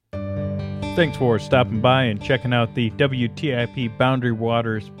Thanks for stopping by and checking out the WTIP Boundary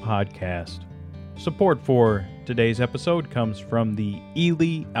Waters podcast. Support for today's episode comes from the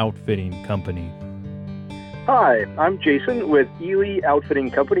Ely Outfitting Company. Hi, I'm Jason with Ely Outfitting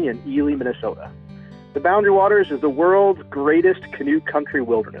Company in Ely, Minnesota. The Boundary Waters is the world's greatest canoe country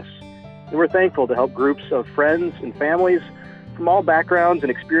wilderness, and we're thankful to help groups of friends and families from all backgrounds and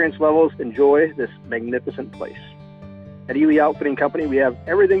experience levels enjoy this magnificent place. At Ely Outfitting Company, we have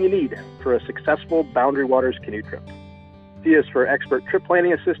everything you need for a successful Boundary Waters canoe trip. See us for expert trip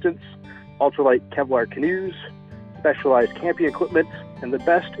planning assistance, ultralight Kevlar canoes, specialized camping equipment, and the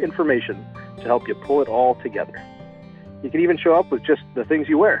best information to help you pull it all together. You can even show up with just the things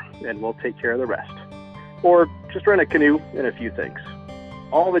you wear, and we'll take care of the rest. Or just rent a canoe and a few things.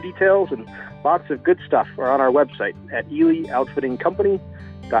 All the details and lots of good stuff are on our website at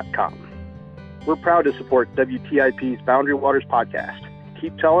elyoutfittingcompany.com. We're proud to support WTIP's Boundary Waters podcast.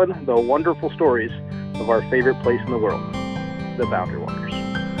 Keep telling the wonderful stories of our favorite place in the world, the Boundary Waters.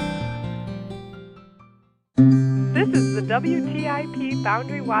 This is the WTIP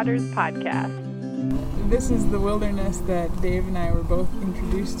Boundary Waters podcast. This is the wilderness that Dave and I were both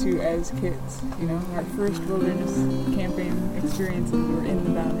introduced to as kids. You know, our first wilderness camping experiences were in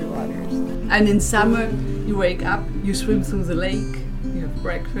the Boundary Waters. And in summer, you wake up, you swim through the lake, you have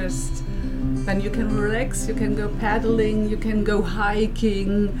breakfast, then you can relax, you can go paddling, you can go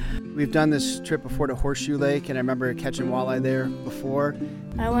hiking. We've done this trip before to Horseshoe Lake, and I remember catching walleye there before.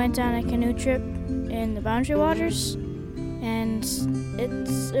 I went on a canoe trip in the Boundary Waters, and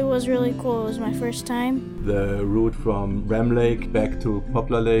it was really cool. It was my first time. The route from Ram Lake back to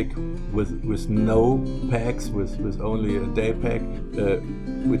Poplar Lake with no packs, with only a day pack,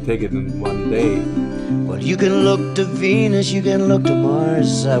 we take it in one day. Well, you can look to Venus, you can look to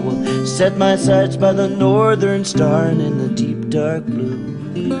Mars. I will set my sights by the northern star, and in the deep dark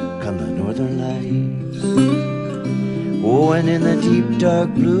blue come the northern lights. Oh, and in the deep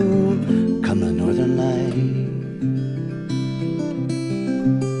dark blue come the northern lights.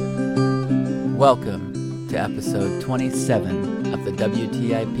 Welcome to episode 27 of the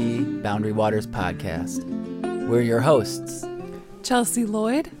WTIP Boundary Waters podcast. We're your hosts, Chelsea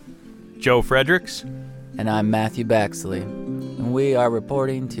Lloyd, Joe Fredericks, and I'm Matthew Baxley, and we are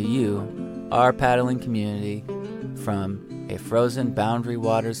reporting to you, our paddling community, from a frozen Boundary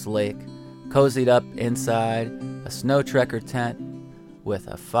Waters lake, cozied up inside a snow trekker tent with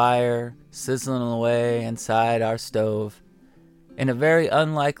a fire sizzling away inside our stove, in a very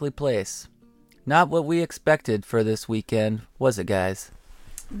unlikely place. Not what we expected for this weekend, was it, guys?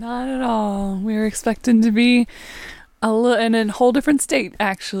 Not at all. We were expecting to be in a whole different state,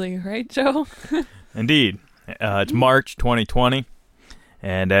 actually, right, Joe? Indeed. It's March 2020,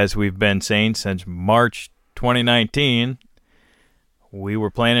 and as we've been saying since March 2019, we were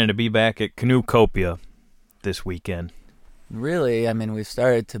planning to be back at Canoecopia this weekend. Really, I mean, we've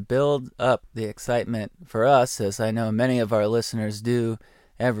started to build up the excitement for us, as I know many of our listeners do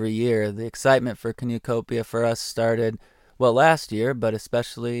every year. The excitement for Canoecopia for us started, well, last year, but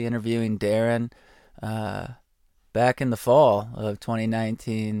especially interviewing Darren back in the fall of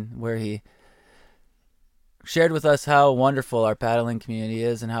 2019, where he shared with us how wonderful our paddling community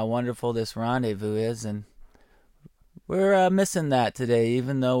is and how wonderful this rendezvous is, and we're missing that today,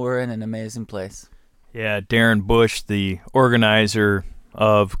 even though we're in an amazing place. Yeah, Darren Bush, the organizer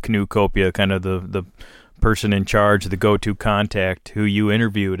of Canoecopia, kind of the person in charge, the go-to contact, who you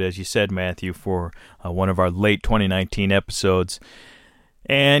interviewed, as you said, Matthew, for one of our late 2019 episodes.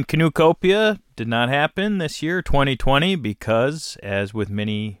 And Canoecopia did not happen this year, 2020, because, as with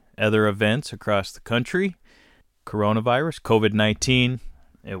many other events across the country, coronavirus, COVID-19,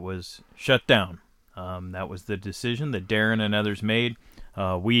 it was shut down. That was the decision that Darren and others made.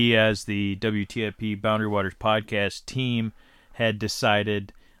 We, as the WTIP Boundary Waters podcast team, had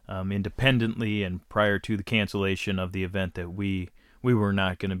decided independently and prior to the cancellation of the event that we were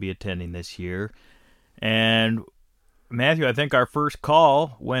not going to be attending this year. And Matthew, I think our first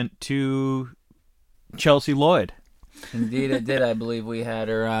call went to Chelsea Lloyd. Indeed it did. I believe we had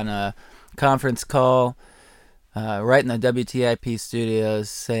her on a conference call right in the WTIP studios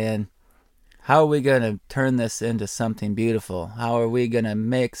saying, how are we going to turn this into something beautiful? How are we going to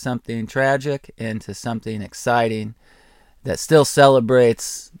make something tragic into something exciting that still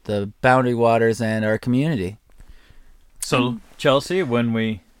celebrates the Boundary Waters and our community? So, Chelsea, when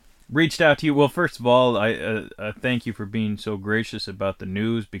we reached out to you, well, first of all, I thank you for being so gracious about the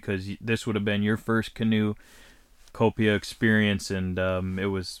news, because this would have been your first Canoecopia experience, and it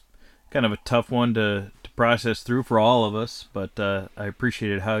was kind of a tough one to process through for all of us, but I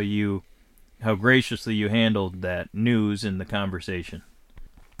appreciated how graciously you handled that news in the conversation.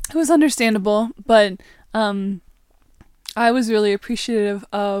 It was understandable, but I was really appreciative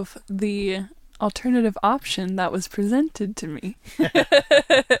of the alternative option that was presented to me.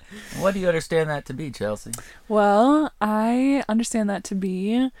 What do you understand that to be, Chelsea? Well, I understand that to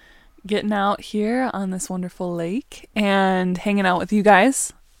be getting out here on this wonderful lake and hanging out with you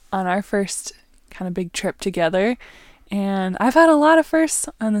guys on our first kind of big trip together. And I've had a lot of firsts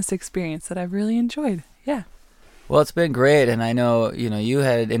on this experience that I've really enjoyed. Yeah. Well, it's been great, and I know, you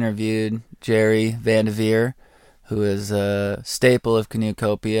had interviewed Jerry Vandeveer, who is a staple of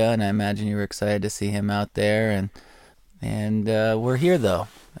Canoecopia, and I imagine you were excited to see him out there, and we're here, though,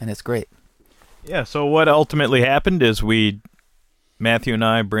 and it's great. Yeah, so what ultimately happened is Matthew and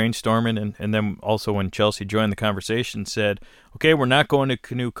I brainstorming, and then also when Chelsea joined the conversation, said, okay, we're not going to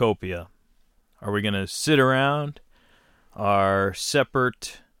Canoecopia. Are we going to sit around our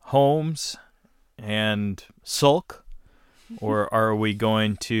separate homes and sulk? Or are we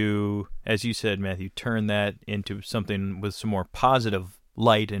going to, as you said, Matthew, turn that into something with some more positive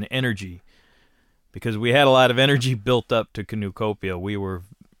light and energy? Because we had a lot of energy built up to Canoecopia. We were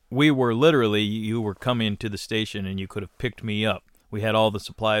literally, you were coming to the station and you could have picked me up. We had all the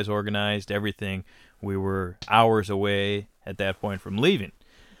supplies organized, everything. We were hours away at that point from leaving.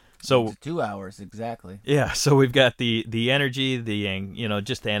 So 2 hours exactly. Yeah, so we've got the energy,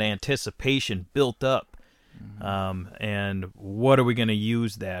 just that anticipation built up. And what are we going to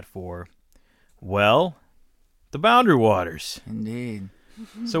use that for? Well, the Boundary Waters. Indeed.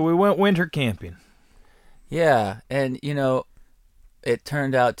 So we went winter camping. Yeah, and it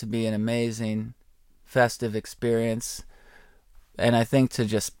turned out to be an amazing festive experience. And I think to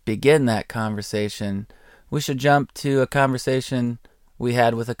just begin that conversation, we should jump to a conversation we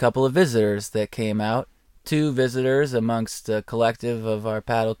had with a couple of visitors that came out. 2 visitors amongst a collective of our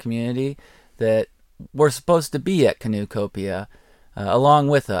paddle community that were supposed to be at Canoecopia along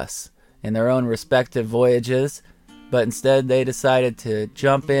with us in their own respective voyages, but instead they decided to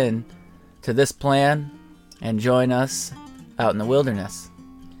jump in to this plan and join us out in the wilderness.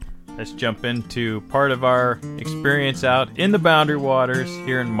 Let's jump into part of our experience out in the Boundary Waters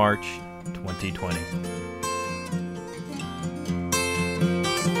here in March 2020.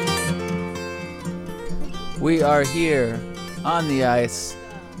 We are here on the ice,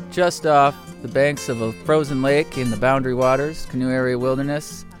 just off the banks of a frozen lake in the Boundary Waters, Canoe Area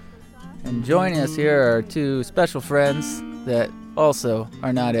Wilderness. And joining us here are 2 special friends that also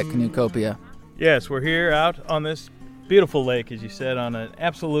are not at Canoecopia. Yes, we're here out on this beautiful lake, as you said, on an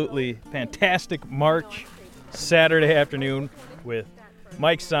absolutely fantastic March Saturday afternoon with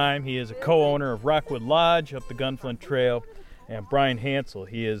Mike Syme. He is a co-owner of Rockwood Lodge up the Gunflint Trail, and Brian Hansel.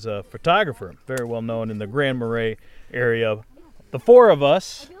 He is a photographer, very well known in the Grand Marais area. The 4 of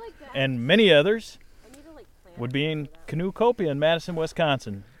us and many others would be in Canoecopia in Madison,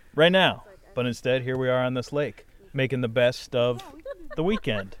 Wisconsin right now. But instead, here we are on this lake, making the best of the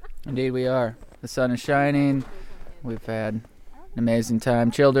weekend. Indeed we are. The sun is shining. We've had an amazing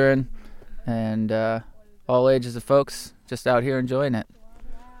time. Children and all ages of folks just out here enjoying it.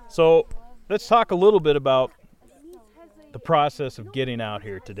 So let's talk a little bit about the process of getting out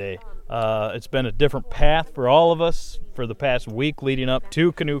here today. It's been a different path for all of us for the past week leading up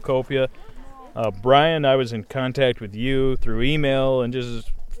to Canoecopia. Brian, I was in contact with you through email and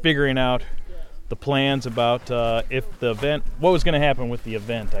just figuring out the plans about if the event, what was going to happen with the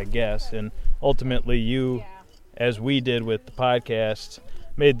event, I guess. And ultimately you, as we did with the podcast,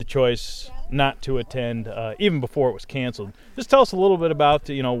 made the choice not to attend even before it was canceled. Just tell us a little bit about,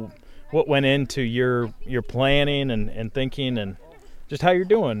 what went into your planning and thinking and just how you're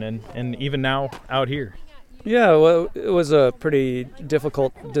doing and even now out here. Yeah, well, it was a pretty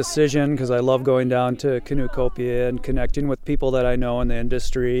difficult decision because I love going down to Canoecopia and connecting with people that I know in the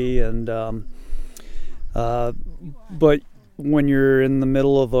industry. And but when you're in the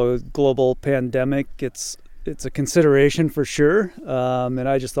middle of a global pandemic, it's a consideration for sure. And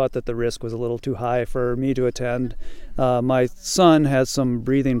I just thought that the risk was a little too high for me to attend. My son has some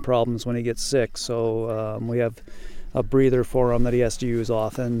breathing problems when he gets sick, so we have a breather for him that he has to use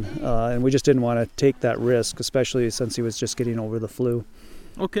often, and we just didn't want to take that risk, especially since he was just getting over the flu.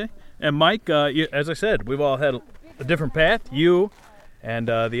 Okay. And Mike, as I said, we've all had a different path. You and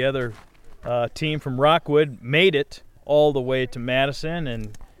the other team from Rockwood made it all the way to Madison,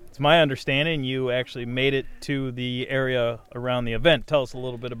 and it's my understanding you actually made it to the area around the event. Tell us a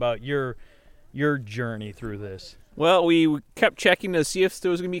little bit about your journey through this. Well, we kept checking to see if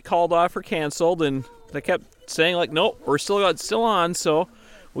there was going to be called off or canceled, and they kept saying, nope, we're still on. So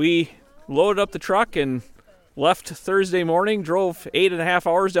we loaded up the truck and left Thursday morning, drove 8.5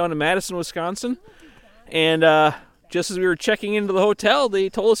 hours down to Madison, Wisconsin, and just as we were checking into the hotel, they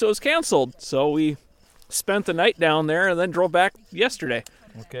told us it was canceled. So we spent the night down there and then drove back yesterday.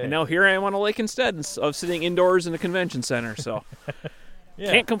 Okay. And now here I am on a lake instead of sitting indoors in a convention center. So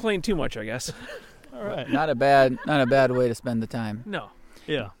can't complain too much, I guess. All right. Not a bad way to spend the time. No.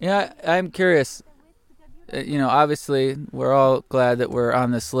 Yeah. Yeah, I'm curious. Obviously, we're all glad that we're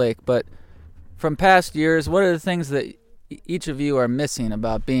on this lake, but from past years, what are the things that each of you are missing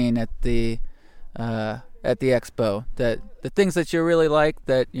about being at the expo? That the things that you really like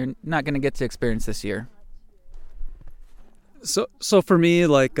that you're not going to get to experience this year? So for me,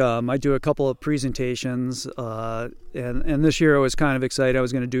 I do a couple of presentations, and this year I was kind of excited. I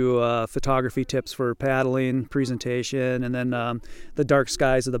was going to do photography tips for paddling presentation, and then the dark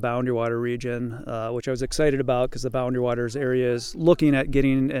skies of the Boundary Water region, which I was excited about because the Boundary Waters area is looking at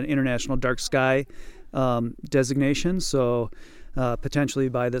getting an international dark sky designation. So potentially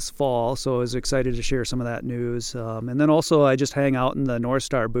by this fall. So I was excited to share some of that news. And then also I just hang out in the North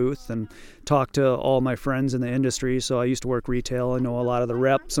Star booth and talk to all my friends in the industry. So I used to work retail. I know a lot of the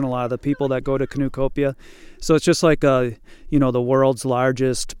reps and a lot of the people that go to Canoecopia. So it's just like, the world's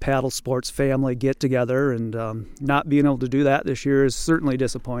largest paddle sports family get together, and not being able to do that this year is certainly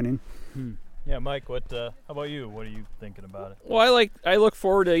disappointing. Yeah, Mike, how about you? What are you thinking about it? Well, I look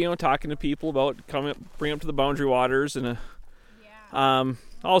forward to, talking to people about bring up to the Boundary Waters, and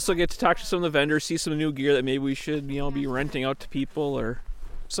also get to talk to some of the vendors, see some new gear that maybe we should, be renting out to people, or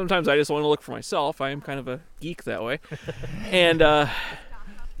sometimes I just want to look for myself. I am kind of a geek that way. And,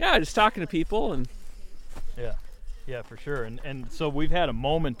 just talking to people. And Yeah, for sure. And so we've had a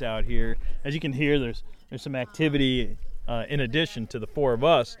moment out here. As you can hear, there's some activity in addition to the four of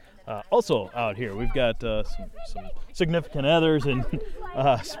us. Also out here, we've got some significant others and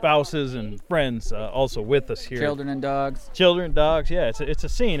spouses and friends also with us here. Children and dogs. Yeah, it's a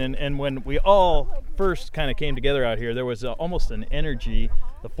scene. And when we all first kind of came together out here, there was almost an energy,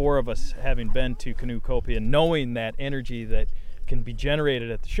 the four of us having been to Canoecopia, knowing that energy that can be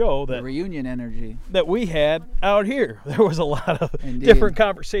generated at the show, that the reunion energy that we had out here. There was a lot of different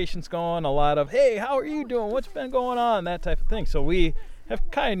conversations going, a lot of, hey, how are you doing? What's been going on? That type of thing. So we have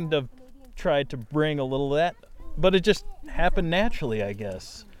kind of tried to bring a little of that, but it just happened naturally, I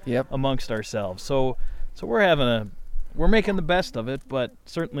guess. Yep. Amongst ourselves. So we're making the best of it, but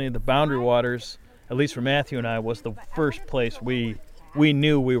certainly the Boundary Waters, at least for Matthew and I, was the first place we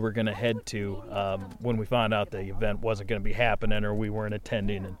knew we were going to head to when we found out the event wasn't going to be happening or we weren't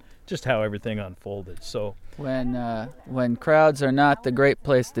attending, and just how everything unfolded. So when crowds are not the great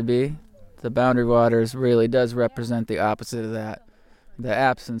place to be, the Boundary Waters really does represent the opposite of that. The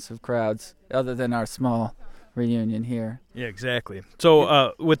absence of crowds, other than our small reunion here. Yeah, exactly.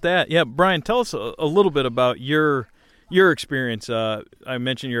 So with that, Brian, tell us a little bit about your experience. I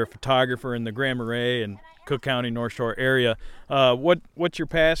mentioned you're a photographer in the Grand Marais and Cook County North Shore area. What's your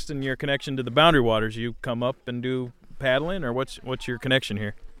past and your connection to the Boundary Waters? You come up and do paddling, or what's your connection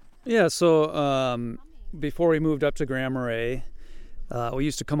here? Yeah, so before we moved up to Grand Marais, we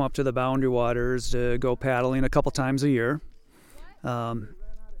used to come up to the Boundary Waters to go paddling a couple times a year. And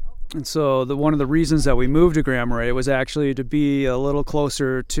so one of the reasons that we moved to Grand Marais was actually to be a little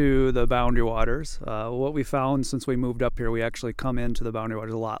closer to the Boundary Waters. What we found since we moved up here, we actually come into the Boundary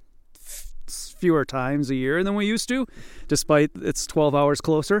Waters a lot fewer times a year than we used to, despite it's 12 hours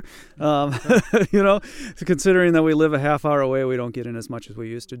closer. Considering that we live a half hour away, we don't get in as much as we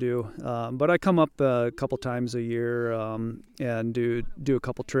used to do. But I come up a couple times a year and do a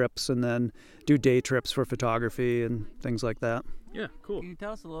couple trips, and then do day trips for photography and things like that. Yeah, cool. Can you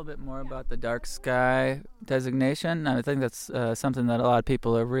tell us a little bit more about the dark sky designation? I think that's something that a lot of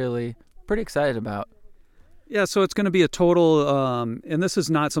people are really pretty excited about. Yeah, so it's going to be a total, and this is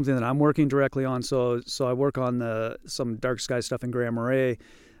not something that I'm working directly on. So I work on some dark sky stuff in Grand Marais,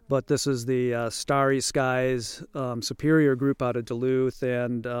 but this is the Starry Skies Superior group out of Duluth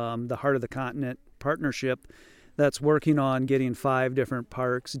and the Heart of the Continent partnership that's working on getting 5 different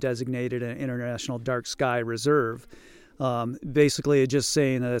parks designated an International Dark Sky Reserve. Basically, just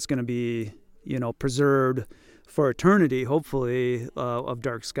saying that it's going to be, preserved for eternity, hopefully, of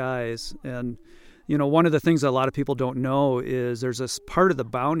dark skies. And one of the things that a lot of people don't know is there's this part of the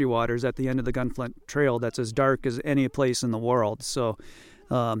Boundary Waters at the end of the Gunflint Trail that's as dark as any place in the world. So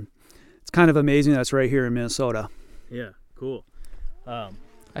it's kind of amazing that's right here in Minnesota. Yeah, cool.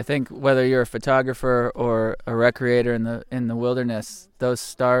 I think whether you're a photographer or a recreator in the wilderness, those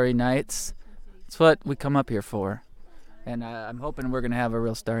starry nights, it's what we come up here for. And I'm hoping we're going to have a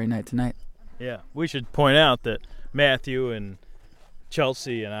real starry night tonight. Yeah, we should point out that Matthew and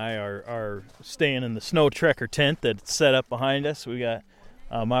Chelsea and I are staying in the Snow Trekker tent that's set up behind us. We got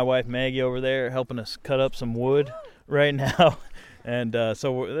my wife Maggie over there helping us cut up some wood right now, and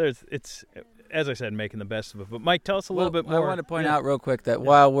so it's as I said, making the best of it. But Mike, tell us a little bit more. I want to point out real quick that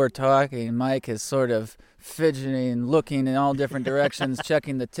while we're talking, Mike is sort of fidgeting, looking in all different directions,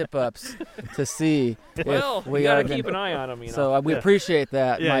 checking the tip-ups to see if we gotta are keep an eye on him. So we appreciate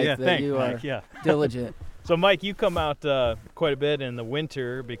that, Mike, that you are diligent. So, Mike, you come out quite a bit in the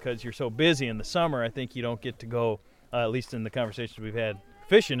winter because you're so busy. In the summer, I think you don't get to go, at least in the conversations we've had,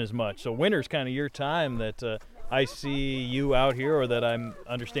 fishing as much. So winter's kind of your time that I see you out here, or that I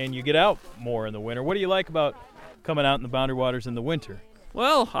understand you get out more in the winter. What do you like about coming out in the Boundary Waters in the winter?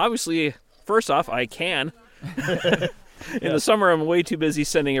 Well, obviously, first off, I can. In the summer, I'm way too busy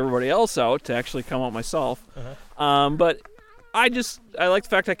sending everybody else out to actually come out myself. But I like the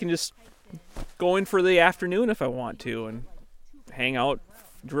fact I can just go in for the afternoon if I want to and hang out,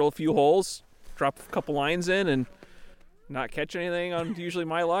 drill a few holes, drop a couple lines in, and not catch anything on usually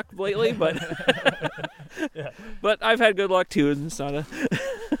my luck lately, but but I've had good luck too. It's not a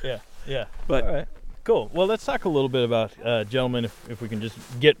But all right, cool. Well, let's talk a little bit about gentlemen, if we can just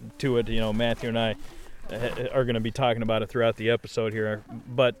get to it. You know, Matthew and I are going to be talking about it throughout the episode here,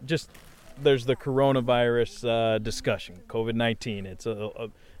 but just there's the coronavirus discussion, COVID-19. It's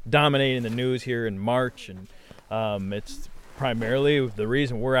dominating the news here in March, and it's primarily the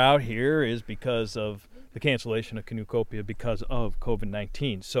reason we're out here is because of the cancellation of Canoecopia because of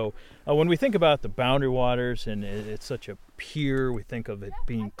COVID-19. So when we think about the Boundary Waters, and it's such a pier, we think of it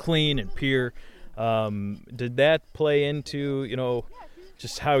being clean and pure. Did that play into,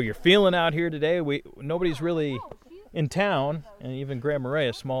 just how you're feeling out here today? Nobody's really in town, and even Grand Marais,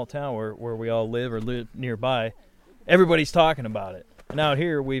 a small town where we all live or live nearby, everybody's talking about it. And out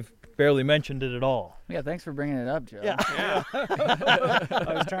here, we've barely mentioned it at all. Yeah, thanks for bringing it up, Joe. Yeah.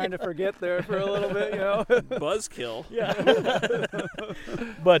 I was trying to forget there for a little bit, Buzzkill. Yeah.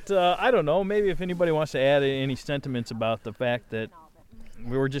 But I don't know, maybe if anybody wants to add any sentiments about the fact that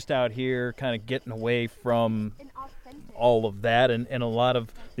we were just out here kind of getting away from all of that, and a lot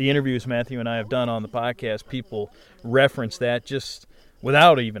of the interviews Matthew and I have done on the podcast, people reference that just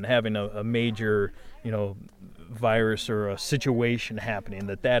without even having a major, virus or a situation happening,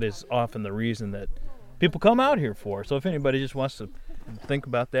 that is often the reason that people come out here for. So if anybody just wants to think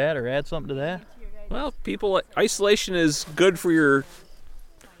about that or add something to that. Well, isolation is good for your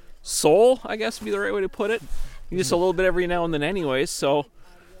soul, I guess would be the right way to put it. Just a little bit every now and then anyways. So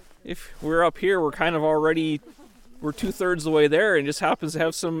if we're up here, we're kind of already, we're 2/3 the way there, and just happens to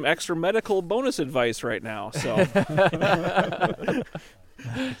have some extra medical bonus advice right now. So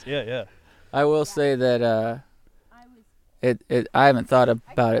yeah. I will say that I haven't thought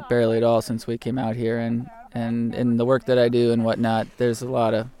about it barely at all since we came out here, and in the work that I do and whatnot, there's a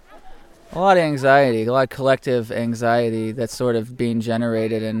lot of anxiety, a lot of collective anxiety that's sort of being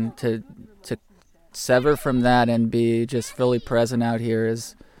generated, and to sever from that and be just fully present out here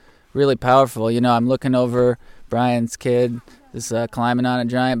is really powerful. I'm looking over Brian's kid is climbing on a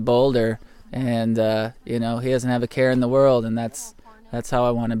giant boulder, and he doesn't have a care in the world, and that's how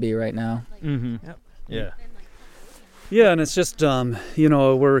I want to be right now. Mm-hmm. Yep. Yeah. Yeah, and it's just,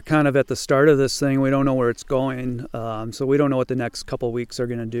 we're kind of at the start of this thing. We don't know where it's going, so we don't know what the next couple of weeks are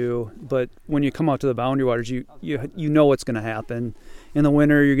going to do. But when you come out to the Boundary Waters, you know what's going to happen. In the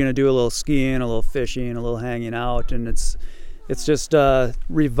winter, you're going to do a little skiing, a little fishing, a little hanging out, and it's just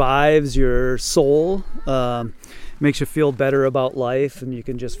revives your soul, makes you feel better about life, and you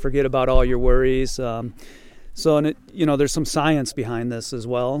can just forget about all your worries. There's some science behind this as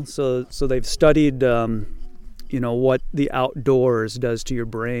well. So they've studied what the outdoors does to your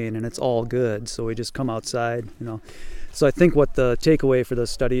brain, and it's all good. So we just come outside, So I think what the takeaway for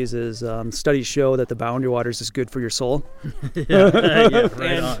those studies is studies show that the Boundary Waters is good for your soul.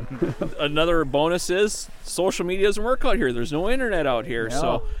 Right on. Another bonus is social media doesn't work out here. There's no internet out here. No.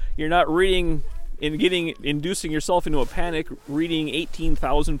 So you're not reading and inducing yourself into a panic, reading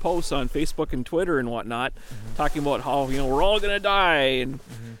 18,000 posts on Facebook and Twitter and whatnot, talking about how, we're all going to die. And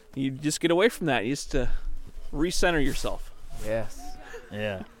you just get away from that. You just recenter yourself. Yes.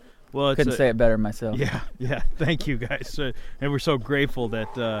 Yeah. Well, couldn't say it better myself. Yeah. Thank you, guys. And we're so grateful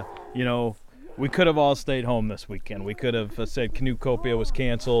that we could have all stayed home this weekend. We could have said Canoecopia was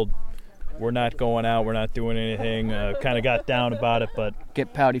canceled. We're not going out. We're not doing anything. Kind of got down about it, but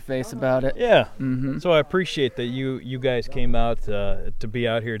get pouty face about it. Yeah. Mm-hmm. So I appreciate that you guys came out to be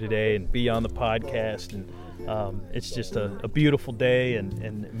out here today and be on the podcast, and it's just a beautiful day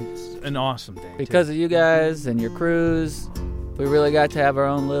and it's an awesome day. Because of you guys and your crews, we really got to have our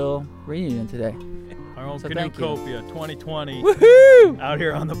own little reunion today. Our own So Canoecopia 2020. Woohoo! Out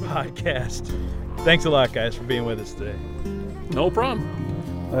here on the podcast. Thanks a lot, guys, for being with us today. No problem.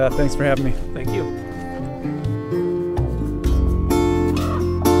 Thanks for having me. Thank you.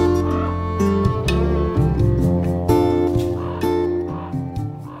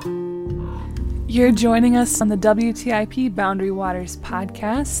 You're joining us on the WTIP Boundary Waters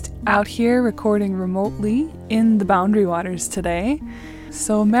podcast, out here recording remotely in the Boundary Waters today.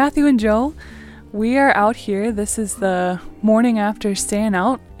 So Matthew and Joe, we are out here. This is the morning after staying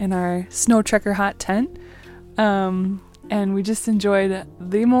out in our Snow Trekker hot tent. And we just enjoyed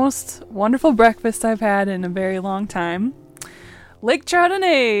the most wonderful breakfast I've had in a very long time. Lake trout and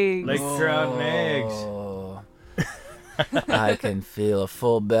eggs. Lake trout and eggs. I can feel a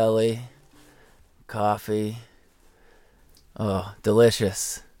full belly, coffee. Oh,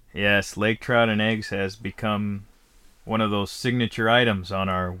 delicious. Yes, lake trout and eggs has become one of those signature items on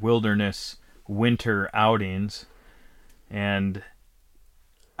our wilderness winter outings. And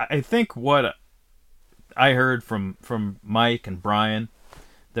I think what I heard from Mike and Brian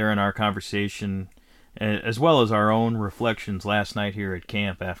there in our conversation, as well as our own reflections last night here at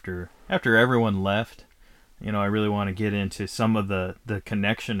camp after everyone left, I really want to get into some of the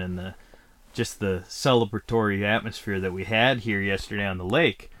connection and the celebratory atmosphere that we had here yesterday on the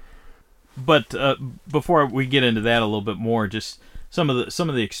lake. But before we get into that a little bit more, just some of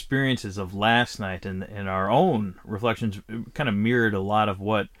the experiences of last night and our own reflections kind of mirrored a lot of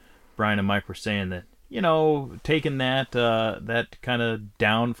what Brian and Mike were saying, that taking that kind of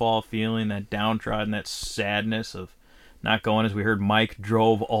downfall feeling, that downtrodden, that sadness of not going, as we heard Mike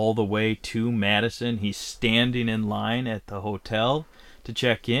drove all the way to Madison. He's standing in line at the hotel to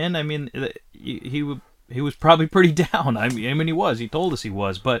check in. I mean, he was probably pretty down. I mean he was. He told us he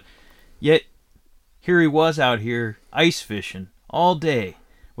was. But yet here he was out here ice fishing all day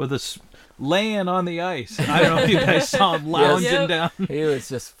with us laying on the ice. I don't know if you guys saw him lounging down. He was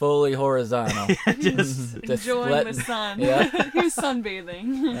just fully horizontal. just enjoying the sun. Yeah. He was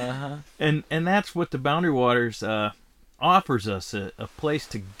sunbathing. Uh-huh. And that's what the Boundary Waters offers us, a place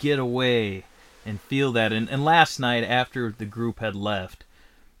to get away and feel that. And last night, after the group had left,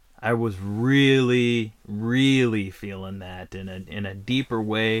 I was really, really feeling that in a deeper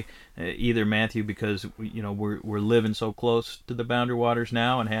way. Either Matthew, because we're living so close to the Boundary Waters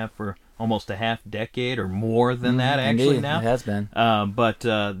now and have for almost a half decade or more than that actually. Indeed, now. It has been. But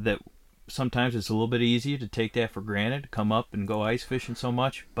that sometimes it's a little bit easier to take that for granted, come up and go ice fishing so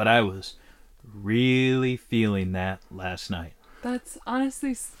much. But I was really feeling that last night. That's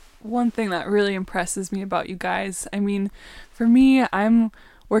honestly one thing that really impresses me about you guys. I mean, for me, I'm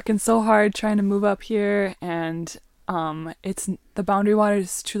working so hard trying to move up here, and it's the Boundary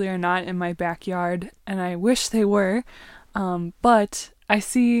Waters truly are not in my backyard, and I wish they were. But I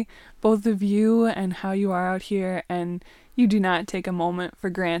see both of you and how you are out here, and you do not take a moment for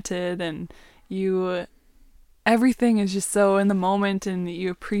granted, and everything is just so in the moment, and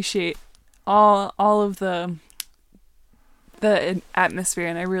you appreciate all of the atmosphere,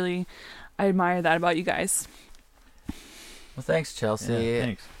 and I admire that about you guys. Well, thanks, Chelsea. Yeah,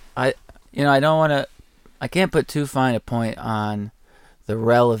 thanks. I can't put too fine a point on the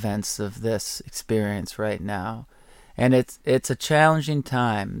relevance of this experience right now, and it's a challenging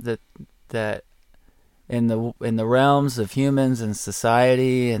time that in the realms of humans and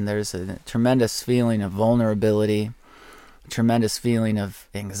society, and there's a tremendous feeling of vulnerability, a tremendous feeling of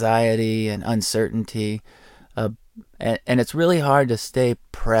anxiety and uncertainty, and it's really hard to stay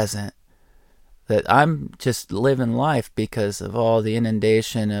present. That I'm just living life because of all the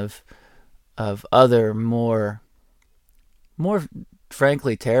inundation of other more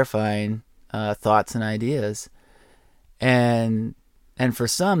frankly terrifying thoughts and ideas, and for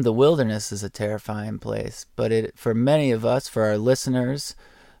some the wilderness is a terrifying place, but for many of us, for our listeners,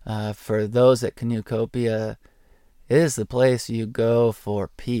 for those at Canucopia, it is the place you go for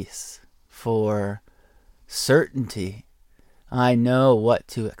peace, for certainty. I know what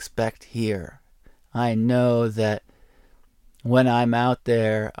to expect here. I know that when I'm out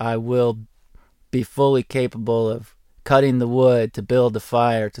there, I will be fully capable of cutting the wood to build a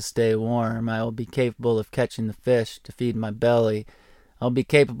fire to stay warm. I will be capable of catching the fish to feed my belly. I'll be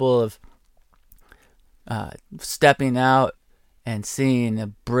capable of stepping out and seeing a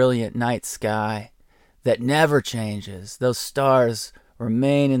brilliant night sky that never changes. Those stars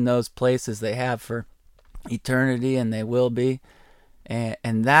remain in those places they have for eternity, and they will be.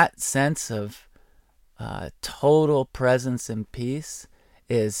 And that sense of total presence and peace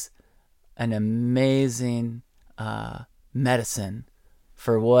is an amazing medicine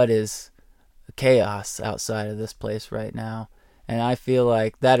for what is chaos outside of this place right now. And I feel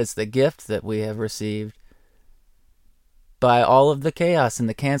like that is the gift that we have received by all of the chaos and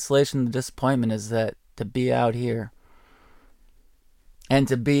the cancellation and the disappointment, is that to be out here and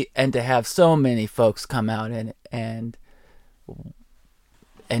to have so many folks come out and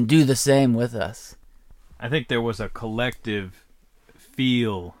do the same with us. I think there was a collective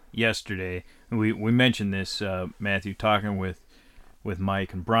feel yesterday we mentioned this, Matthew, talking with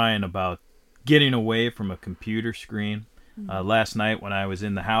Mike and Brian about getting away from a computer screen. Last night when I was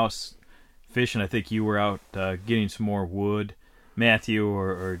in the house fishing, I think you were out getting some more wood, Matthew,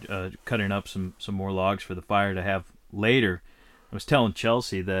 or cutting up some more logs for the fire to have later. I was telling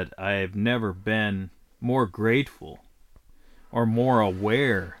Chelsea that I've never been more grateful or more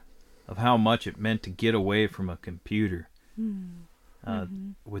aware of how much it meant to get away from a computer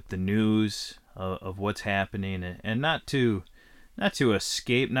with the news of what's happening, and not to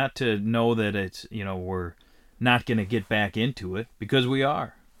escape, not to know that it's, we're not going to get back into it, because we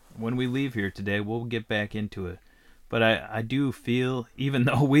are. When we leave here today, we'll get back into it. But I do feel, even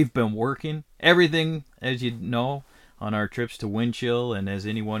though we've been working, everything, as you know, on our trips to Winchell, and as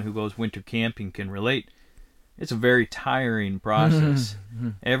anyone who goes winter camping can relate, it's a very tiring process.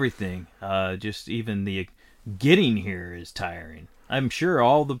 Everything, just even the getting here is tiring. I'm sure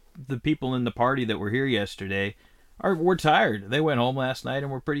all the people in the party that were here yesterday were tired. They went home last night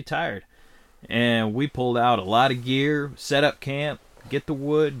and were pretty tired. And we pulled out a lot of gear, set up camp, get the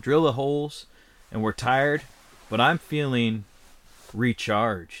wood, drill the holes, and we're tired. But I'm feeling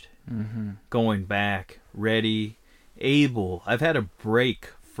recharged, going back, ready, able. I've had a break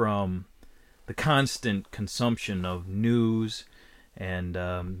from the constant consumption of news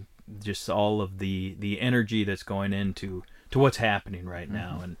and just all of the energy that's going into what's happening right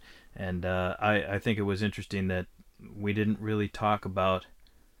now. And I think it was interesting that we didn't really talk about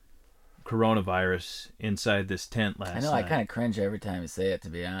coronavirus inside this tent last night. I kind of cringe every time you say it, to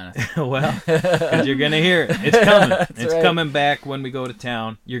be honest. Well, because you're going to hear it. It's coming. It's right. Coming back when we go to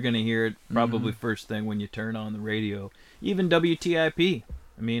town. You're going to hear it probably first thing when you turn on the radio. Even WTIP.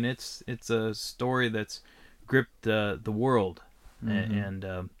 I mean, it's a story that's gripped the world. And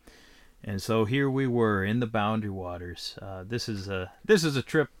so here we were in the Boundary Waters. This is a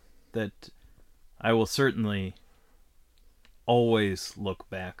trip that I will certainly always look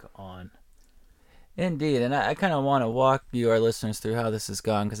back on. Indeed, and I kind of want to walk you, our listeners, through how this has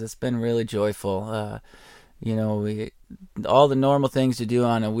gone, because it's been really joyful. We all the normal things you do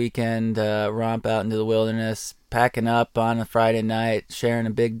on a weekend, romp out into the wilderness, packing up on a Friday night, sharing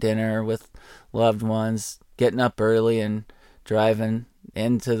a big dinner with loved ones, getting up early and driving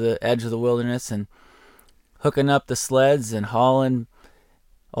into the edge of the wilderness and hooking up the sleds and hauling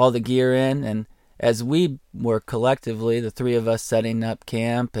all the gear in. And as we were collectively, the three of us, setting up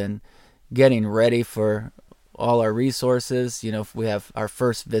camp and getting ready for all our resources, if we have our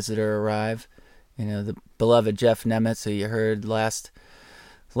first visitor arrive, the beloved Jeff Nemitz, who you heard last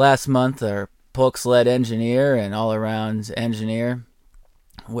month, our Polk sled engineer and all-around engineer,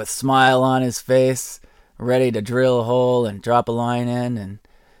 with smile on his face, ready to drill a hole and drop a line in. And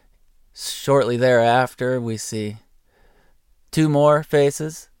shortly thereafter, we see two more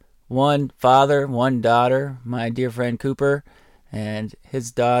faces. One father, one daughter, my dear friend Cooper, and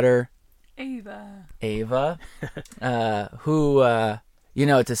his daughter, Ava, who,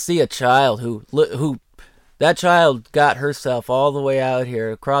 to see a child who that child got herself all the way out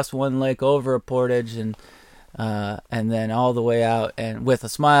here, across one lake, over a portage, and then all the way out, and with a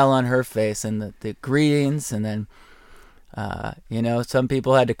smile on her face, and the greetings, and then, some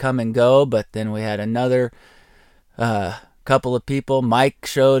people had to come and go, but then we had another couple of people. Mike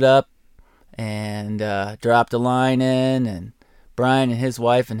showed up and dropped a line in, and Brian and his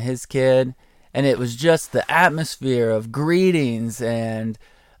wife and his kid, and it was just the atmosphere of greetings, and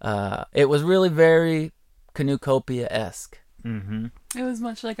it was really very Canoecopia-esque. It was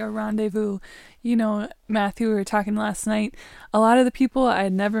much like a rendezvous. Matthew, we were talking last night, a lot of the people I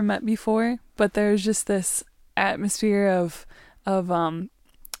had never met before, but there's just this atmosphere of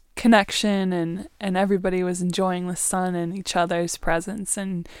connection, and everybody was enjoying the sun and each other's presence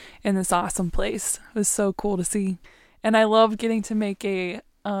and in this awesome place. It was so cool to see. And I loved getting to make a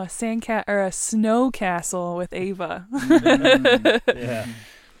snow castle with Ava.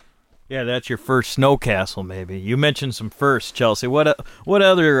 Yeah, that's your first snow castle, maybe. You mentioned some firsts, Chelsea. What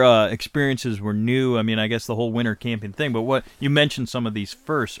other experiences were new? I mean, I guess the whole winter camping thing, but you mentioned some of these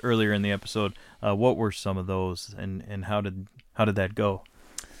firsts earlier in the episode. What were some of those, and how did that go?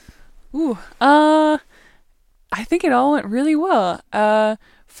 I think it all went really well.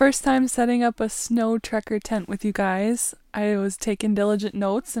 First time setting up a snow trekker tent with you guys. I was taking diligent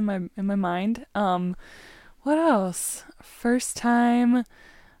notes in my mind. What else? First time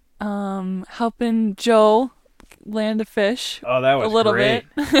helping Joe land a fish. Oh, that was a little great.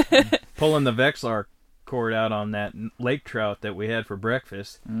 bit. Pulling the Vexilar cord out on that lake trout that we had for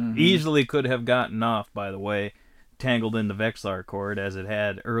breakfast. Easily could have gotten off, by the way, tangled in the Vexilar cord as it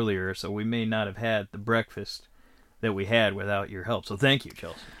had earlier, so we may not have had the breakfast that we had without your help. So thank you,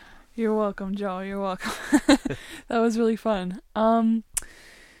 Chelsea. You're welcome, Joe. You're welcome. That was really fun. Wow,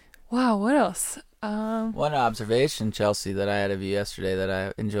 what else? One observation, Chelsea, that I had of you yesterday that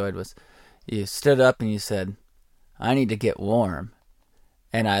I enjoyed was you stood up and you said, I need to get warm.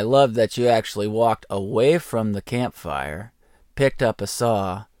 And I love that you actually walked away from the campfire, picked up a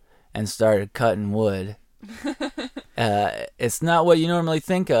saw, and started cutting wood. It's not what you normally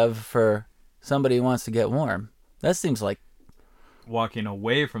think of for somebody who wants to get warm. That seems like walking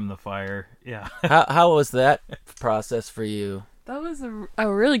away from the fire. Yeah. How was that process for you? That was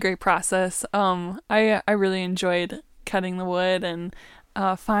a really great process. I really enjoyed cutting the wood and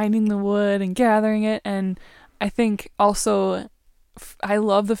finding the wood and gathering it. And I think also I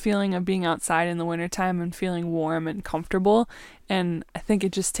love the feeling of being outside in the wintertime and feeling warm and comfortable. And I think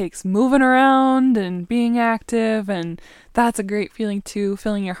it just takes moving around and being active. And that's a great feeling too,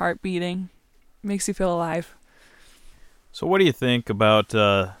 feeling your heart beating. Makes you feel alive. So what do you think about,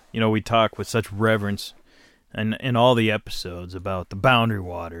 we talk with such reverence and in all the episodes about the Boundary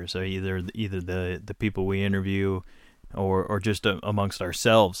Waters, or either the people we interview or just amongst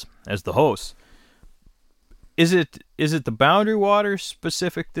ourselves as the hosts. Is it the Boundary Waters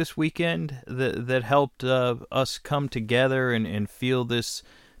specific this weekend that helped us come together and feel this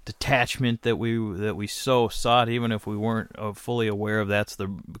detachment that we so sought, even if we weren't fully aware of? That's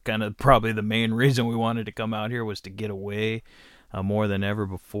the kind of probably the main reason we wanted to come out here, was to get away more than ever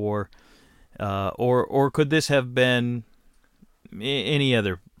before. Or could this have been any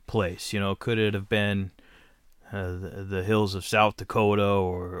other place? Could it have been the hills of South Dakota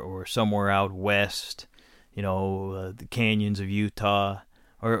or somewhere out west? The canyons of Utah,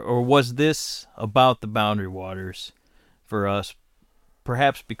 or was this about the Boundary Waters for us?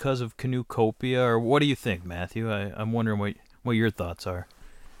 Perhaps because of Canoecopia, or what do you think, Matthew? I'm wondering what your thoughts are.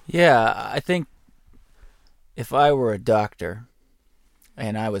 Yeah, I think if I were a doctor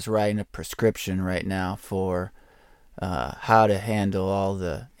and I was writing a prescription right now for how to handle all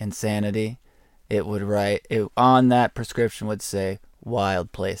the insanity, on that prescription would say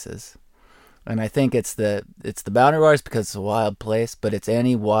wild places. And I think it's the Boundary Waters because it's a wild place, but it's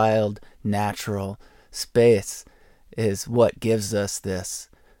any wild, natural space is what gives us this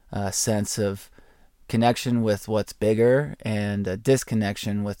sense of connection with what's bigger and a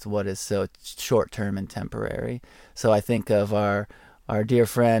disconnection with what is so short-term and temporary. So I think of our dear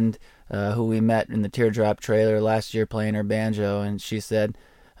friend who we met in the Teardrop trailer last year playing her banjo, and she said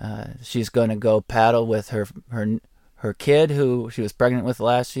she's going to go paddle with her kid who she was pregnant with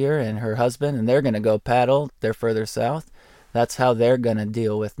last year and her husband, and they're going to go paddle. They're further south. That's how they're going to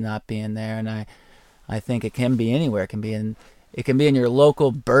deal with not being there. And I think it can be anywhere. It can be in your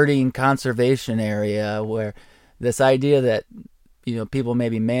local birding conservation area, where this idea that people may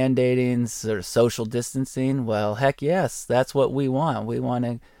be mandating sort of social distancing. Well, heck yes, that's what we want. We want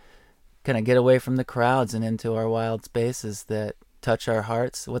to kind of get away from the crowds and into our wild spaces that touch our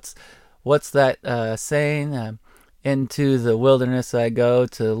hearts. What's that saying? Into the wilderness I go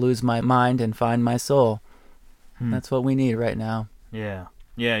to lose my mind and find my soul. That's what we need right now. Yeah,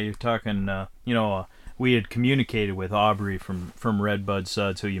 you're talking, we had communicated with Aubrey from Redbud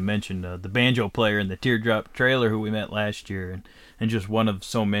Suds, who you mentioned, the banjo player in the Teardrop trailer who we met last year, and just one of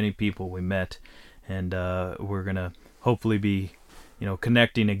so many people we met. And we're going to hopefully be,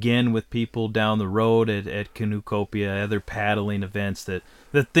 connecting again with people down the road at Canoecopia, other paddling events, that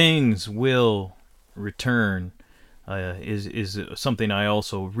things will return. Is something I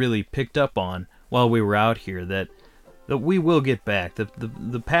also really picked up on while we were out here, that we will get back.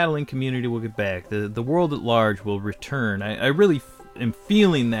 The paddling community will get back. The world at large will return. I really am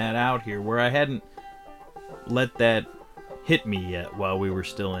feeling that out here, where I hadn't let that hit me yet while we were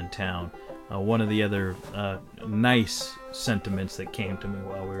still in town. One of the other nice sentiments that came to me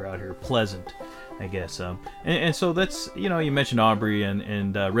while we were out here, pleasant, I guess. And so that's, you mentioned Aubrey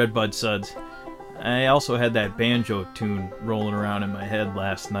and Redbud Suds. I also had that banjo tune rolling around in my head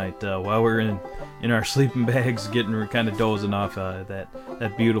last night while we were in our sleeping bags, kind of dozing off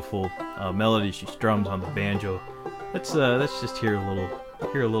that beautiful melody she strums on the banjo. Let's just hear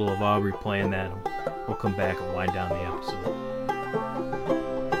a little of Aubrey playing that, and we'll come back and wind down the episode.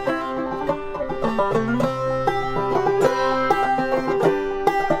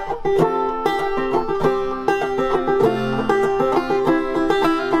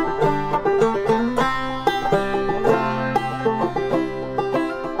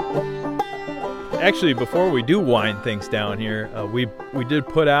 Actually, before we do wind things down here, we did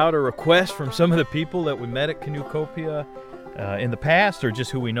put out a request from some of the people that we met at Canoecopia in the past, or just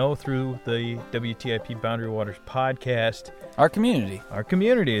who we know through the WTIP Boundary Waters podcast. Our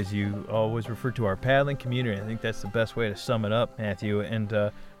community, as you always refer to, our paddling community. I think that's the best way to sum it up, Matthew.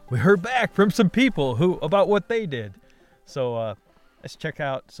 And we heard back from some people about what they did. So let's check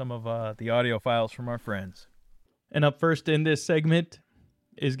out some of the audio files from our friends. And up first in this segment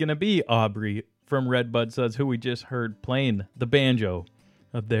is going to be Aubrey from Redbud Suds, who we just heard playing the banjo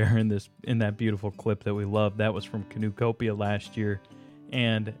up there in that beautiful clip that we love. That was from Canoecopia last year.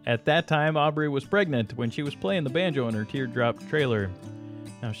 And at that time, Aubrey was pregnant when she was playing the banjo in her teardrop trailer.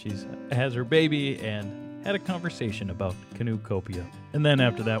 Now she has her baby and had a conversation about Canoecopia. And then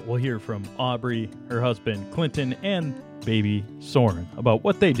after that, we'll hear from Aubrey, her husband, Clinton, and baby Soren about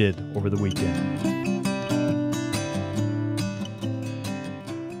what they did over the weekend.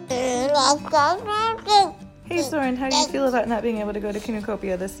 Hey Soren, how do you feel about not being able to go to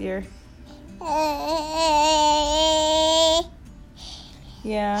Canoecopia this year?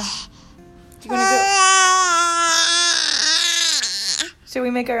 Yeah. Do you want to go? Should we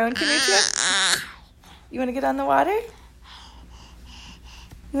make our own canoe trip? You want to get on the water? You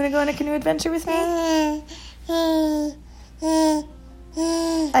want to go on a canoe adventure with me?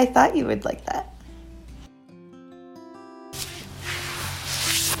 I thought you would like that.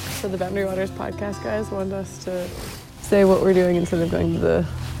 So the Boundary Waters podcast guys wanted us to say what we're doing instead of going to the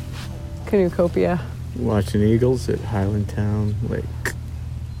Canoecopia. Watching eagles at Highlandtown Lake.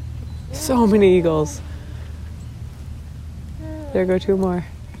 So many eagles. There go two more.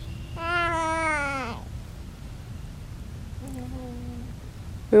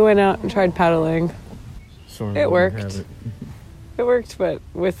 We went out and tried paddling. It worked. It worked, but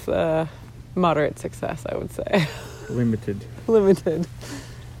with moderate success, I would say. Limited.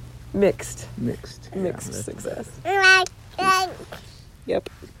 Mixed success. Yep.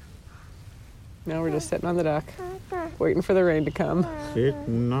 Now we're just sitting on the dock, waiting for the rain to come.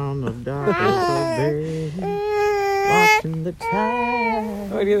 Sitting on the dock of the bay, watching the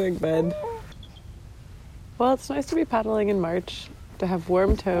tide. What do you think, bud? Well, it's nice to be paddling in March, to have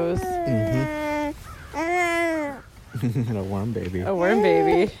warm toes. Mm-hmm. And a warm baby. A warm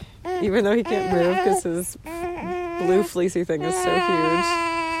baby, even though he can't move because his blue fleecy thing is so huge.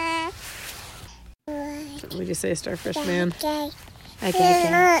 Would you say Starfish Man?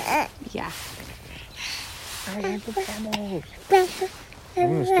 Okay. Yeah. I'm gonna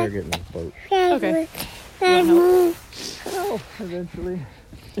start getting this boat. Okay. You want help? Oh, eventually.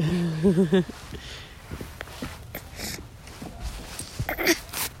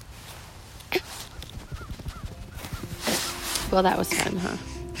 Well, that was fun, huh?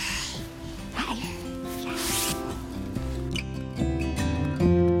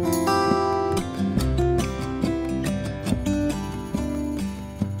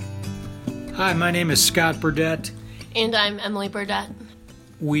 Hi, my name is Scott Burdett. And I'm Emily Burdett.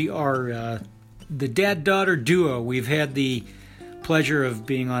 We are the dad-daughter duo. We've had the pleasure of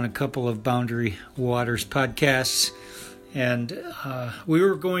being on a couple of Boundary Waters podcasts, and we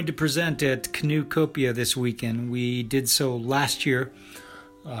were going to present at Canoecopia this weekend. We did so last year.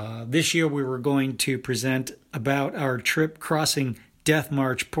 This year we were going to present about our trip crossing Death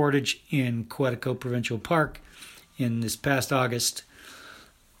March Portage in Quetico Provincial Park in this past August.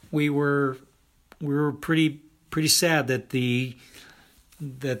 We were pretty sad that that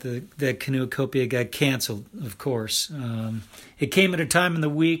Canoecopia got canceled, of course. It came at a time in the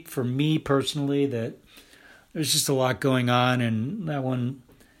week for me personally that there's just a lot going on, and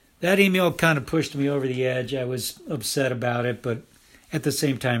that email kind of pushed me over the edge. I was upset about it, but at the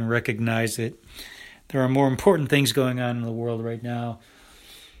same time recognized that there are more important things going on in the world right now.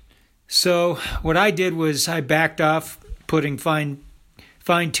 So what I did was I backed off,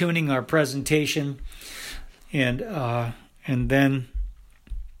 fine-tuning our presentation, and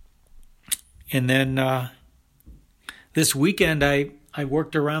then this weekend I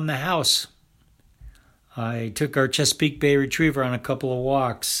worked around the house. I took our Chesapeake Bay Retriever on a couple of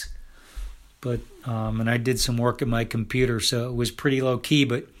walks, but and I did some work at my computer, so it was pretty low key.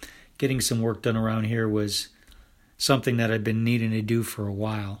 But getting some work done around here was something that I've been needing to do for a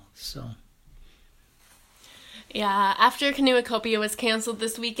while. So. Yeah, after Canoecopia was canceled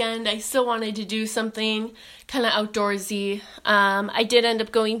this weekend, I still wanted to do something kind of outdoorsy. I did end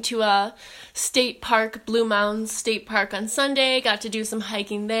up going to a state park, Blue Mountains State Park on Sunday, got to do some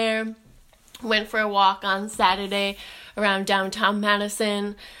hiking there, went for a walk on Saturday around downtown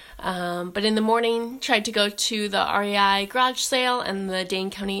Madison, but in the morning tried to go to the REI garage sale and the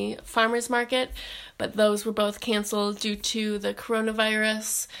Dane County Farmers Market, but those were both canceled due to the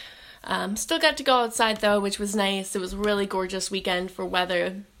coronavirus. Still got to go outside though, which was nice. It was a really gorgeous weekend for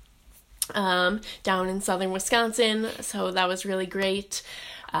weather down in southern Wisconsin, so that was really great.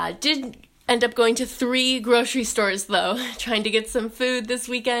 Did End up going to 3 grocery stores, though, trying to get some food this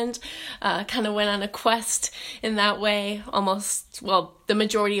weekend. Kind of went on a quest in that way. The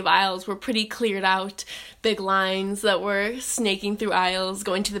majority of aisles were pretty cleared out. Big lines that were snaking through aisles,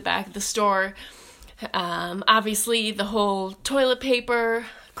 going to the back of the store. Obviously, the whole toilet paper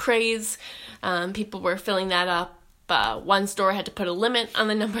craze, people were filling that up. One store had to put a limit on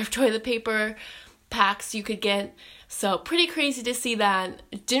the number of toilet paper packs you could get. So pretty crazy to see that.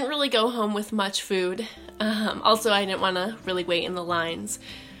 Didn't really go home with much food. Also, I didn't want to really wait in the lines.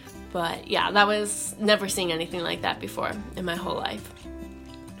 But yeah, that was never seeing anything like that before in my whole life.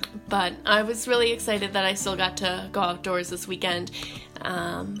 But I was really excited that I still got to go outdoors this weekend.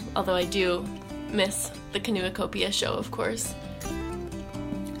 Although I do miss the Canoeacopia show, of course.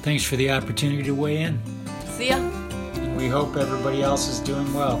 Thanks for the opportunity to weigh in. See ya. We hope everybody else is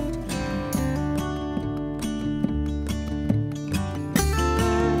doing well.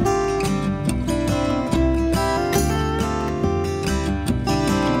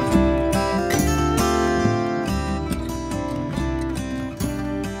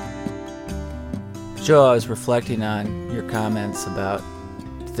 Joe, I was reflecting on your comments about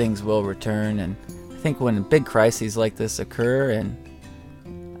things will return, and I think when big crises like this occur, and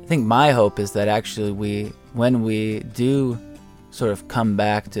I think my hope is that actually when we do sort of come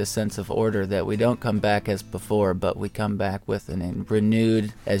back to a sense of order, that we don't come back as before, but we come back with a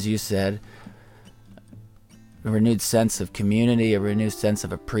renewed, as you said, a renewed sense of community, a renewed sense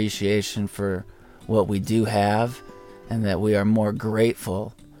of appreciation for what we do have, and that we are more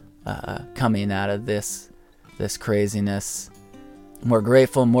grateful coming out of this craziness, more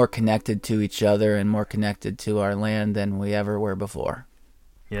grateful, more connected to each other, and more connected to our land than we ever were before.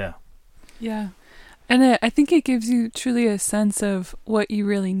 Yeah. Yeah. And I think it gives you truly a sense of what you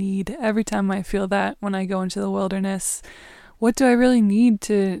really need. Every time I feel that when I go into the wilderness, what do I really need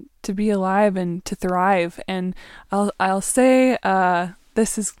to be alive and to thrive? And I'll say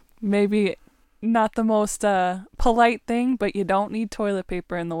this is maybe not the most polite thing, but you don't need toilet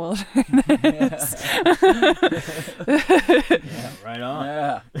paper in the wilderness. Yeah, right on.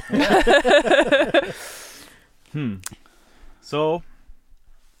 Yeah. So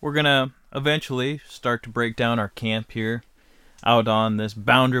we're gonna eventually start to break down our camp here out on this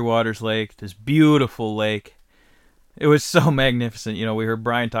Boundary Waters Lake, this beautiful lake. It was so magnificent. You know, we heard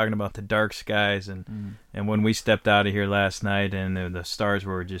Brian talking about the dark skies, and when we stepped out of here last night, and the stars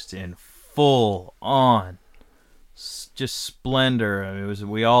were just in full on just splendor. I mean,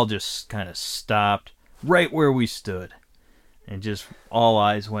 we all just kind of stopped right where we stood, and just all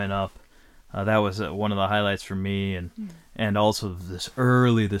eyes went up. That was one of the highlights for me, and also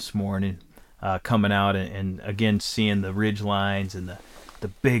this morning, coming out and again seeing the ridge lines and the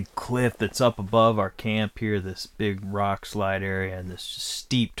big cliff that's up above our camp here, this big rock slide area, and this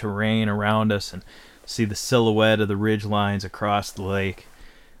steep terrain around us, and see the silhouette of the ridge lines across the lake.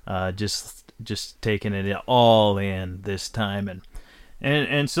 Just taking it all in this time,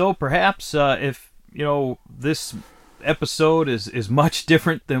 and so perhaps if this episode is much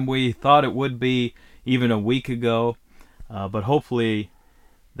different than we thought it would be even a week ago, but hopefully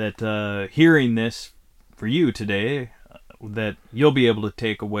that hearing this for you today, that you'll be able to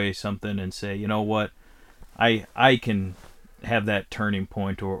take away something and say, you know what, I can have that turning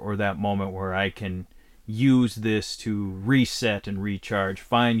point or that moment where I can use this to reset and recharge.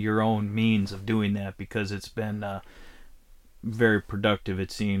 Find your own means of doing that, because it's been very productive,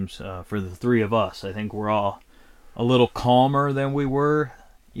 it seems, for the three of us. I think we're all a little calmer than we were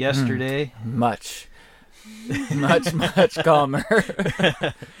yesterday. Much calmer.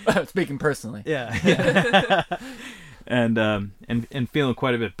 Speaking personally. Yeah. and feeling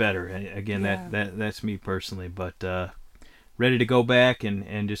quite a bit better. Again, that's me personally, but ready to go back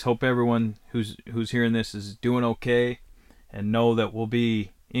and just hope everyone who's hearing this is doing okay, and know that we'll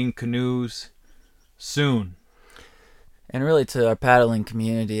be in canoes soon. And really, to our paddling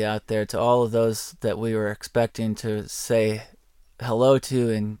community out there, to all of those that we were expecting to say hello to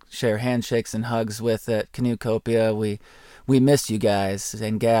and share handshakes and hugs with at Canoeacopia, we miss you guys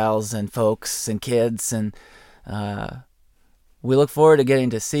and gals and folks and kids, and we look forward to getting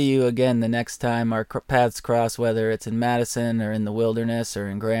to see you again the next time our paths cross, whether it's in Madison or in the wilderness or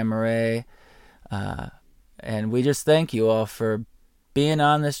in Grand Marais. And we just thank you all for being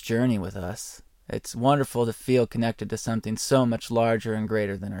on this journey with us. It's wonderful to feel connected to something so much larger and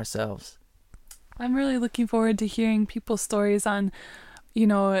greater than ourselves. I'm really looking forward to hearing people's stories on,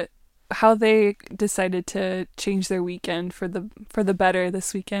 how they decided to change their weekend for the better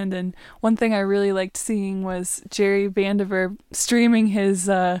this weekend. And one thing I really liked seeing was Jerry Vandiver streaming his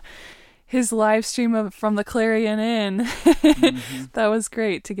his live stream from the Clarion Inn. That was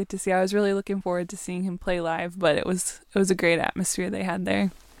great to get to see. I was really looking forward to seeing him play live, but it was a great atmosphere they had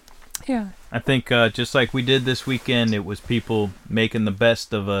there. Yeah. I think just like we did this weekend, it was people making the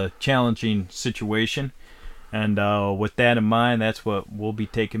best of a challenging situation. And with that in mind, that's what we'll be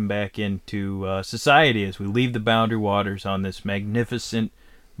taking back into society as we leave the Boundary Waters on this magnificent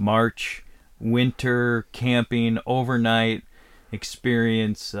March winter camping overnight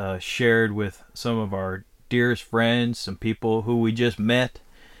experience shared with some of our dearest friends, some people who we just met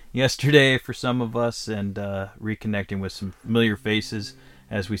yesterday for some of us, and reconnecting with some familiar faces.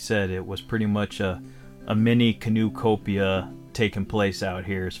 As we said, it was pretty much a mini Canoecopia taking place out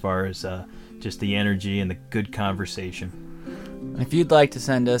here as far as just the energy and the good conversation. If you'd like to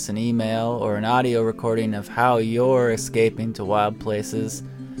send us an email or an audio recording of how you're escaping to wild places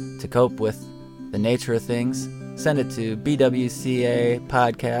to cope with the nature of things, send it to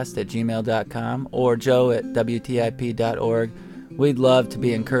bwcapodcast@gmail.com or joe@wtip.org. We'd love to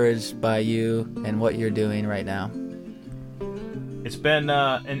be encouraged by you and what you're doing right now. It's been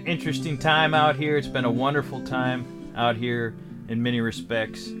an interesting time out here. It's been a wonderful time out here in many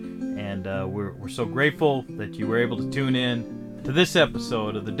respects. And we're so grateful that you were able to tune in to this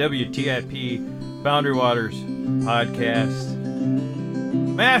episode of the WTIP Boundary Waters podcast.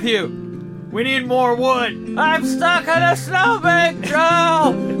 Matthew, we need more wood. I'm stuck in a snowbank,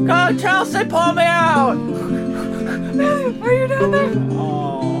 Joe! Go, Chelsea, pull me out! Are you down there?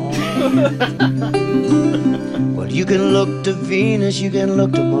 Well, you can look to Venus, you can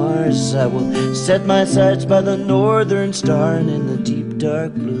look to Mars. I will set my sights by the northern star, and in the deep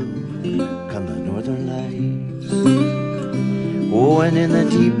dark blue come the northern lights. Oh, and in the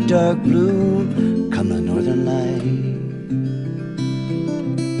deep dark blue come the northern lights.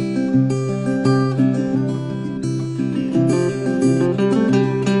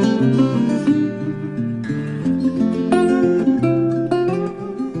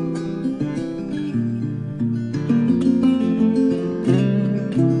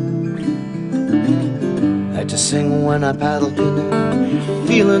 Sing when I paddle canoe,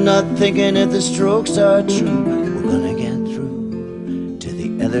 feeling not thinking if the strokes are true. We're gonna get through to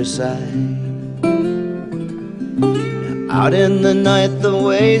the other side. Out in the night the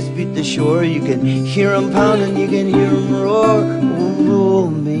waves beat the shore. You can hear them pounding, you can hear them roar. Oh, roll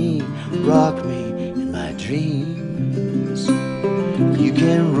me, rock me in my dreams. You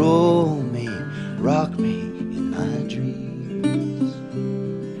can roll me, rock me in my dreams.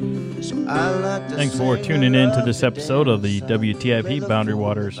 Thanks for tuning in to this episode of the WTIP Boundary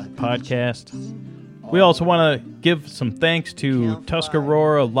Waters podcast. We also want to give some thanks to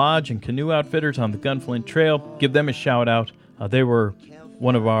Tuscarora Lodge and Canoe Outfitters on the Gunflint Trail. Give them a shout out. They were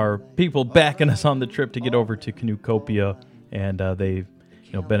one of our people backing us on the trip to get over to Canoecopia, and they've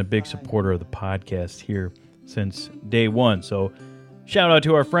been a big supporter of the podcast here since day one. So shout out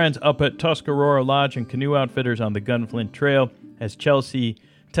to our friends up at Tuscarora Lodge and Canoe Outfitters on the Gunflint Trail. As Chelsea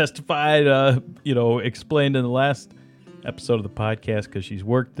testified, explained in the last episode of the podcast, because she's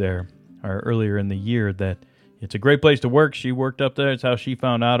worked there earlier in the year, that it's a great place to work. She worked up there. It's how she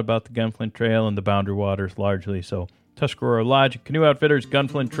found out about the Gunflint Trail and the Boundary Waters largely. So Tuscarora Lodge, Canoe Outfitters,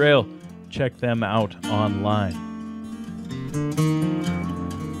 Gunflint Trail. Check them out online.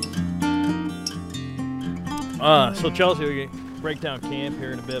 So Chelsea, we can break down camp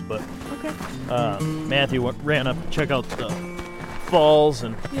here in a bit, but okay. Matthew ran up to check out the falls,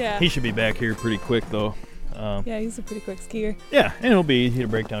 and yeah, he should be back here pretty quick though. Yeah, he's a pretty quick skier. Yeah, and it'll be easy to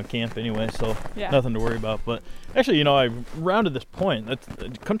break down camp anyway, so nothing to worry about. But actually, I rounded this point.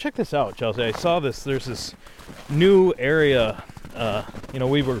 Come check this out, Chelsea. I saw this. There's this new area.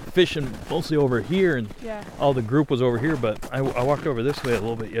 We were fishing mostly over here, and all the group was over here. But I walked over this way a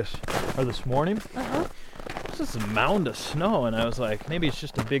little bit this morning. There's just a mound of snow, and I was like, maybe it's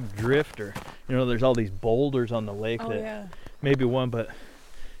just a big drift, or there's all these boulders on the lake maybe one. But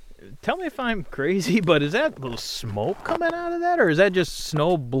tell me if I'm crazy, but is that little smoke coming out of that, or is that just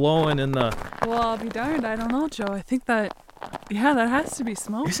snow blowing in the... Well, I'll be darned. I don't know, Joe. I think that, that has to be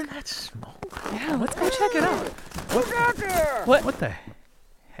smoke. Isn't that smoke? Yeah, let's go check it out. What's out there? What the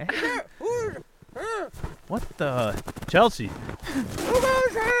heck? What the... Chelsea? Who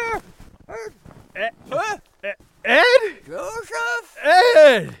goes here? Ed? Joseph?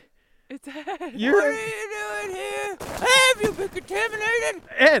 Ed! It's Ed. Ed. You're... What are you doing here? Have you been contaminated?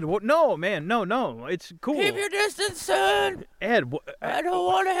 Ed, no, man, no, it's cool. Keep your distance, son. Ed, I don't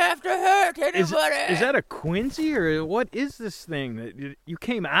want to have to hurt anybody. Is that a Quincy, or what is this thing? That you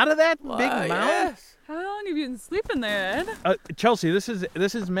came out of that big mound? Yes. How long have you been sleeping there, Ed? Chelsea, this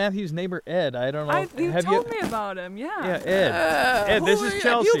is Matthew's neighbor Ed. I don't know. You told me about him, yeah. Yeah, Ed. Ed, this is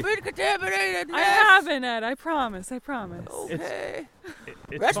Chelsea. Have you been contaminated? I haven't, Ed. I promise. Okay.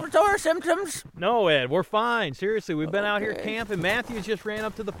 It's Respiratory symptoms? No, Ed, we're fine. Seriously, we've been out here camping. Matthews just ran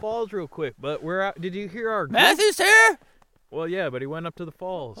up to the falls real quick, but we're out. Did you hear our group? Matthew's here? Well, yeah, but he went up to the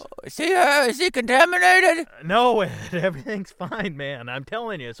falls. Is he contaminated? No, Ed, everything's fine, man. I'm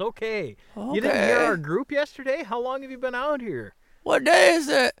telling you, it's okay. You didn't hear our group yesterday? How long have you been out here? What day is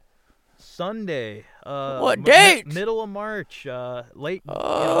it? Sunday. What date? Middle of March. Middle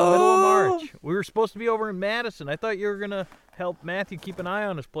of March. We were supposed to be over in Madison. I thought you were going to help Matthew keep an eye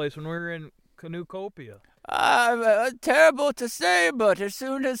on his place when we were in Canucopia. Terrible to say, but as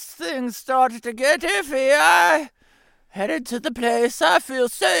soon as things started to get iffy, I headed to the place I feel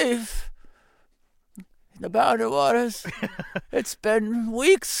safe. The Boundary Waters. It's been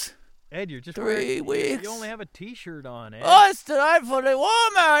weeks. Ed, you're just 3 weeks. You only have a T-shirt on, Ed. Oh, it's delightfully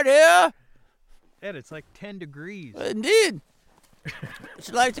warm out here. Ed, it's like 10 degrees. Indeed. Would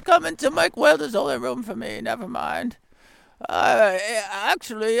you like to come into Mike? Well, there's only room for me. Never mind.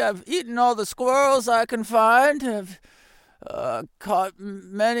 I've eaten all the squirrels I can find. I've caught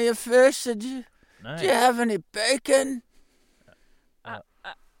many a fish. Nice. Do you have any bacon?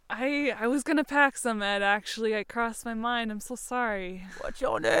 I was gonna pack some, Ed. Actually, it crossed my mind. I'm so sorry. What's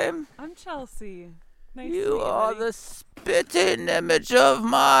your name? I'm Chelsea. Nice You to meet you, are buddy. the spitting image of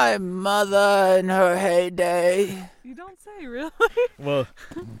my mother in her heyday. You don't say, really? Well,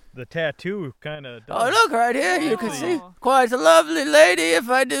 the tattoo kind of. Oh, look right here. You can see quite a lovely lady, if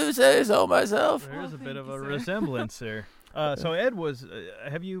I do say so myself. There's a bit of a resemblance there. So Ed was.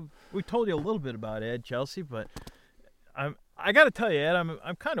 We told you a little bit about Ed, Chelsea, but I got to tell you, Ed,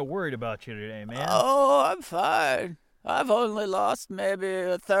 I'm kind of worried about you today, man. Oh, I'm fine. I've only lost maybe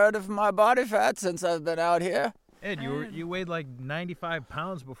a third of my body fat since I've been out here. Ed, you weighed like 95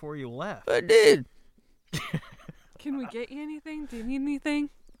 pounds before you left. I did. Can we get you anything? Do you need anything?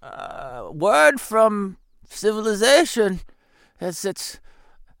 Word from civilization is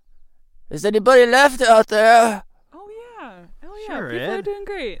anybody left out there? Oh yeah, Sure, people Ed. are doing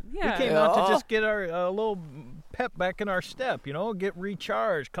great. Yeah. We came out to just get our little pep back in our step, get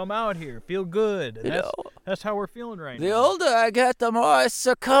recharged, come out here, feel good. And that's how we're feeling right now. The older I get, the more I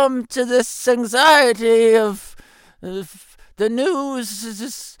succumb to this anxiety of the news.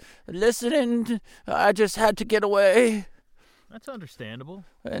 Just listening, I just had to get away. That's understandable.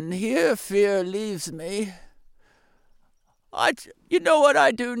 And here fear leaves me. You know what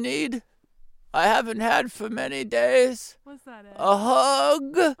I do need? I haven't had for many days. What's that, Ed? A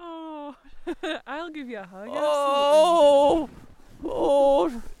hug. Oh, I'll give you a hug.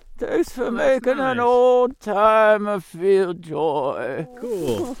 Oh, thanks for making an old timer feel joy.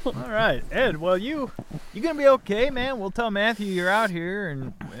 Cool. All right, Ed. Well, you gonna be okay, man. We'll tell Matthew you're out here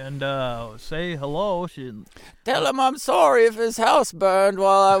and say hello. Tell him I'm sorry if his house burned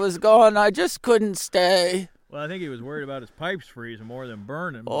while I was gone. I just couldn't stay. Well, I think he was worried about his pipes freezing more than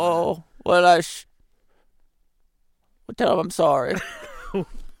burning. Oh, well, well, tell him I'm sorry.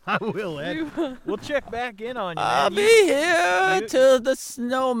 I will, Ed. We'll check back in on you, man. I'll be here till the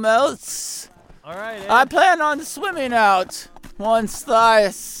snow melts. All right, Ed. I plan on swimming out once the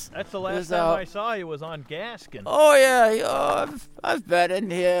ice. That's the last time I saw you was on Gaskin. Oh, yeah. I've been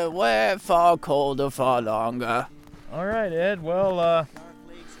in here way far colder, far longer. All right, Ed. Well,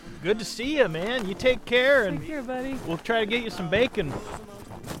 good to see you, man. You take care. Take care, buddy. We'll try to get you some bacon.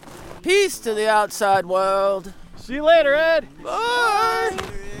 Peace to the outside world. See you later, Ed. Bye.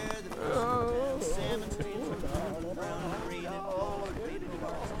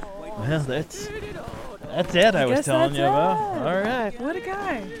 Well, that's Ed I was telling you about. All right. What a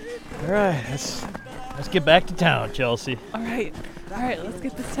guy. All right. Let's get back to town, Chelsea. All right, let's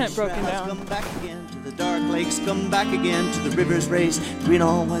get this tent broken down. Come back again to the dark lakes, come back again to the river's race. Green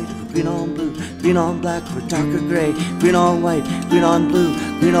on white, green on blue, green on black or darker gray. Green on white, green on blue,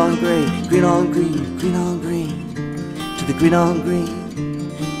 green on gray, green on green, green on green. To the green on green,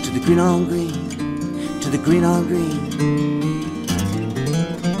 to the green on green, to the green on green.